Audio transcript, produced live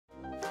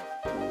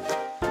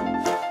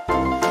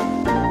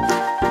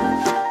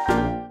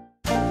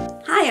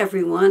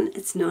everyone,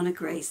 it's Nona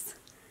Grace,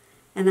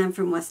 and I'm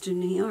from Western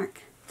New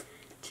York.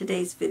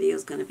 Today's video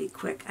is going to be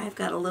quick. I've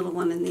got a little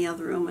one in the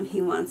other room and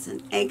he wants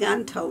an egg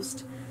on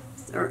toast,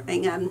 or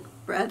egg on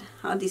bread.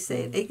 How do you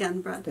say it? Egg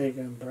on bread. Egg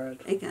on bread.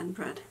 Egg on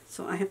bread.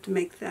 So I have to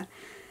make that.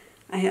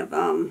 I have,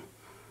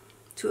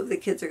 two of the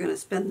kids are going to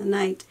spend the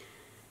night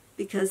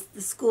because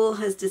the school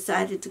has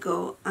decided to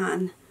go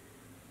on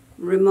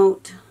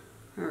remote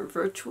or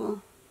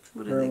virtual,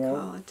 what do they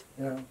call it?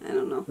 Yeah. I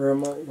don't know.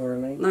 Remote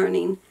learning.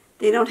 Learning.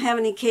 They don't have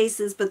any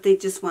cases, but they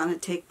just want to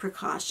take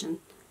precaution,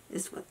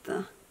 is what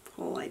the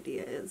whole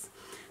idea is.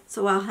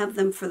 So I'll have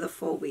them for the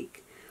full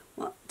week.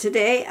 Well,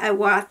 today I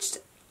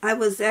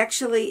was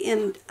actually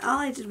in, all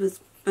I did was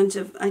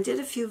I did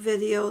a few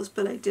videos,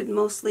 but I did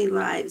mostly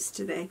lives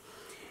today.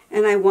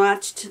 And I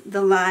watched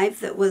the live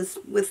that was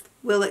with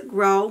Will It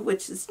Grow,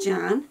 which is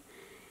John.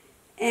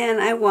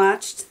 And I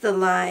watched the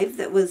live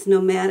that was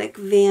Nomadic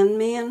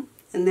Vanman,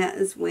 and that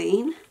is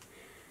Wayne.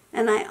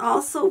 And I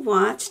also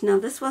watched, now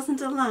this wasn't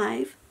a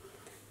live,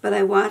 but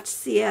I watched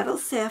Seattle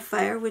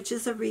Sapphire, which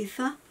is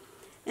Aretha,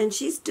 and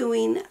she's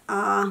doing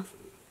a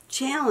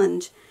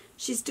challenge.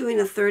 She's doing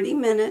a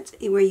 30-minute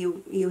where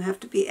you have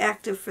to be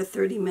active for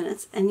 30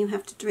 minutes, and you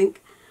have to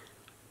drink,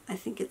 I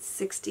think it's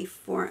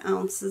 64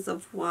 ounces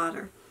of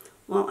water.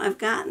 Well, I've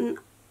gotten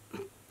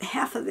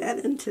half of that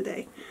in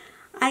today.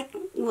 I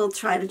will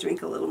try to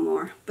drink a little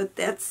more, but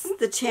that's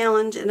the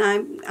challenge, and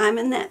I'm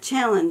in that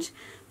challenge.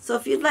 So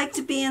if you'd like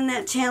to be in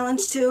that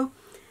challenge too,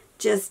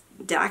 just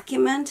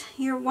document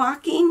your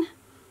walking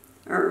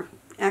or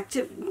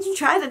active.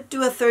 Try to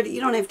do a 30. You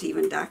don't have to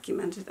even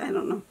document it. I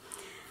don't know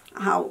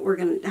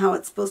how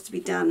it's supposed to be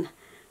done,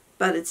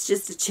 but it's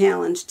just a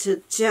challenge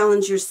to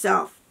challenge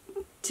yourself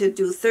to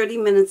do 30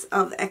 minutes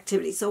of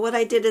activity. So what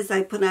I did is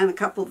I put on a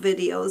couple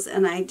videos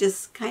and I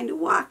just kind of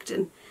walked,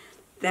 and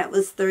that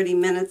was 30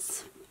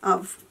 minutes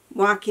of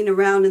walking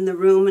around in the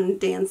room and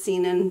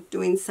dancing and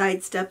doing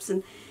side steps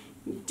and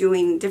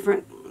doing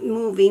different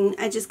moving.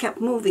 I just kept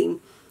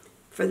moving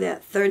for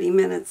that 30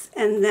 minutes.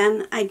 And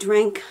then I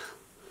drank,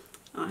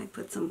 I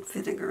put some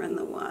vinegar in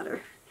the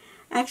water.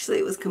 Actually,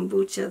 it was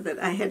kombucha that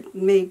I had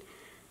made,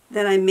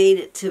 that I made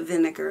it to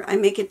vinegar. I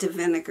make it to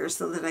vinegar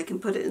so that I can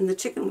put it in the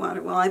chicken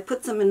water. Well, I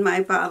put some in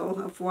my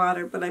bottle of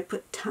water, but I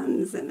put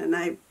tons in, and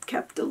I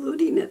kept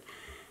diluting it.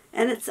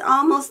 And it's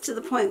almost to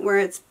the point where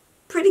it's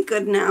pretty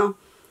good now.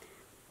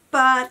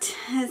 But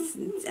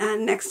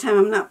next time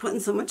I'm not putting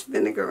so much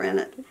vinegar in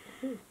it.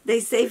 They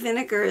say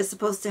vinegar is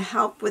supposed to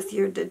help with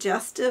your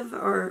digestive,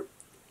 or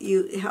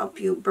help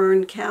you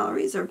burn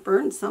calories or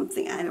burn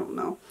something. I don't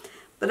know.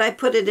 But I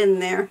put it in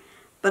there,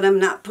 but I'm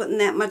not putting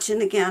that much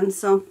in again.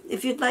 So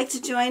if you'd like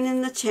to join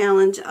in the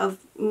challenge of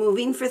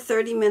moving for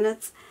 30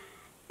 minutes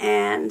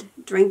and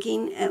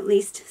drinking at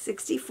least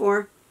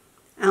 64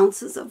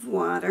 ounces of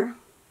water,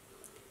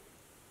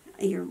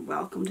 you're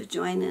welcome to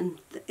join in.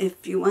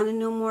 If you want to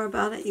know more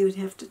about it, you would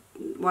have to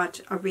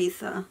watch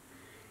Aretha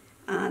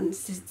on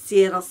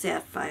Seattle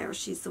Sapphire.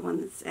 She's the one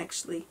that's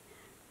actually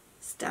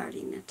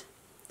starting it.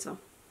 So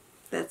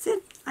that's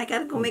it. I got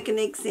to go make an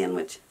egg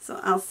sandwich. So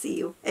I'll see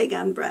you. Egg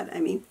on bread, I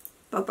mean.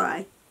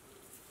 Bye-bye.